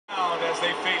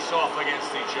they face off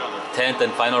against each other. 10th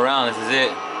and final round. This is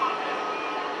it.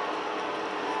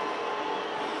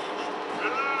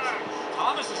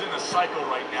 Thomas is in a cycle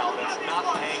right now that's not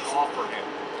paying off for him.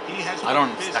 He has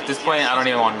At this point, I don't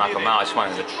even want to knock him out. I just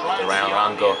want to the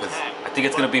round go because I think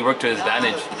it's going to be work to his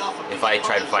advantage if I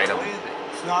try to fight him.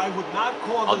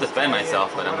 I'll defend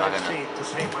myself, but I'm not going to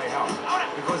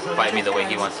fight me the way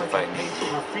he wants to fight me.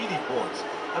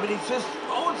 I mean, he's just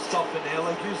throwing stuff in there,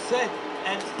 like you said,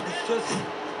 and it's just,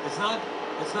 it's not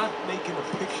making a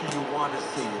picture you want to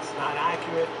see. It's not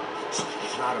accurate.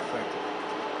 It's not effective.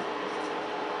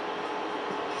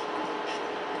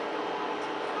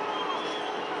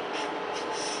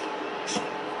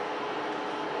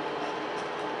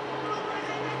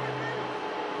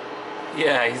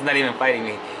 Yeah, he's not even fighting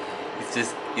me.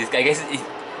 I guess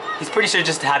he's pretty sure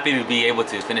just happy to be able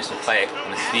to finish the fight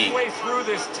on his feet. Halfway through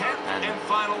this 10th and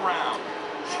final round.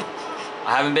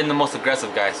 I haven't been the most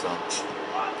aggressive guy, so.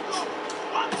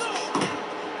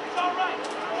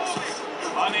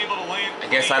 Unable to land. I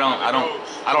guess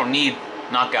I don't need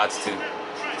knockouts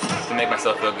to make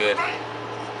myself feel good,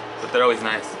 but they're always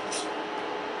nice.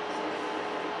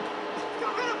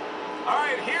 All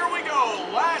right, here we go.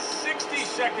 Last 60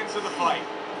 seconds of the fight.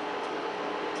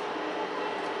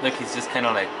 Look, he's just kind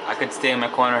of like, I could stay in my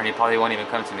corner and he probably won't even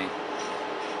come to me.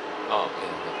 Oh,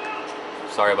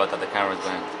 okay. Sorry about that. The camera's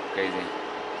going crazy.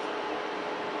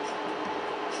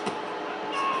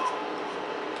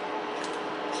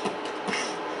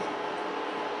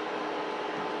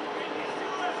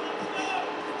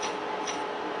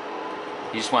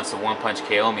 He just wants to one-punch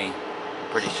KO me. I'm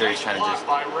pretty sure he's trying to just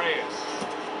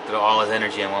throw all his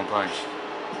energy in one punch.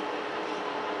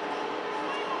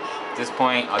 At this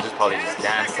point, I'll just probably just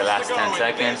dance the last 10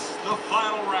 seconds.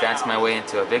 Dance my way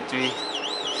into a victory.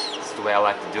 This is the way I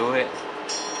like to do it.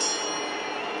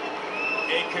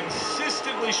 A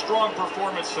consistently strong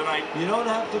performance tonight. You don't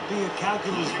have to be a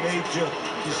calculus major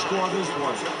to score this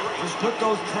one. Just put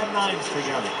those 10 nines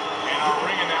together. And our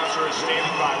ring announcer is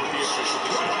standing by with the official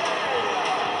decision.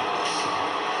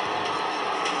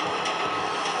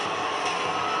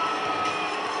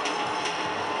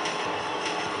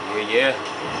 Yeah.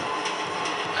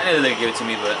 I knew they'd give it to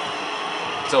me, but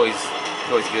it's always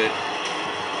good.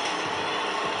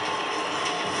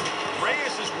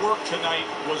 Reyes' work tonight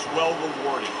was well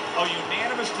rewarded. A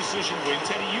unanimous decision win.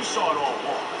 Teddy, you saw it all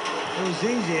along. It was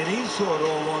easy, and he saw it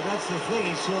all along. That's the thing.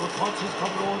 He saw the punches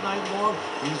coming all night long.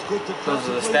 He was good defensively. Those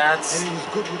are the stats. And he was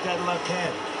good with that left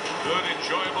hand. Good,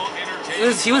 enjoyable,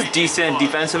 entertaining. He was decent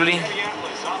defensively.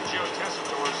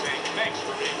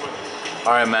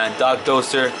 All right, man.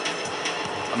 DoseR.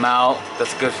 I'm out.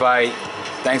 That's a good fight.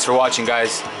 Thanks for watching,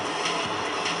 guys.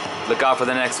 Look out for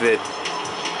the next vid.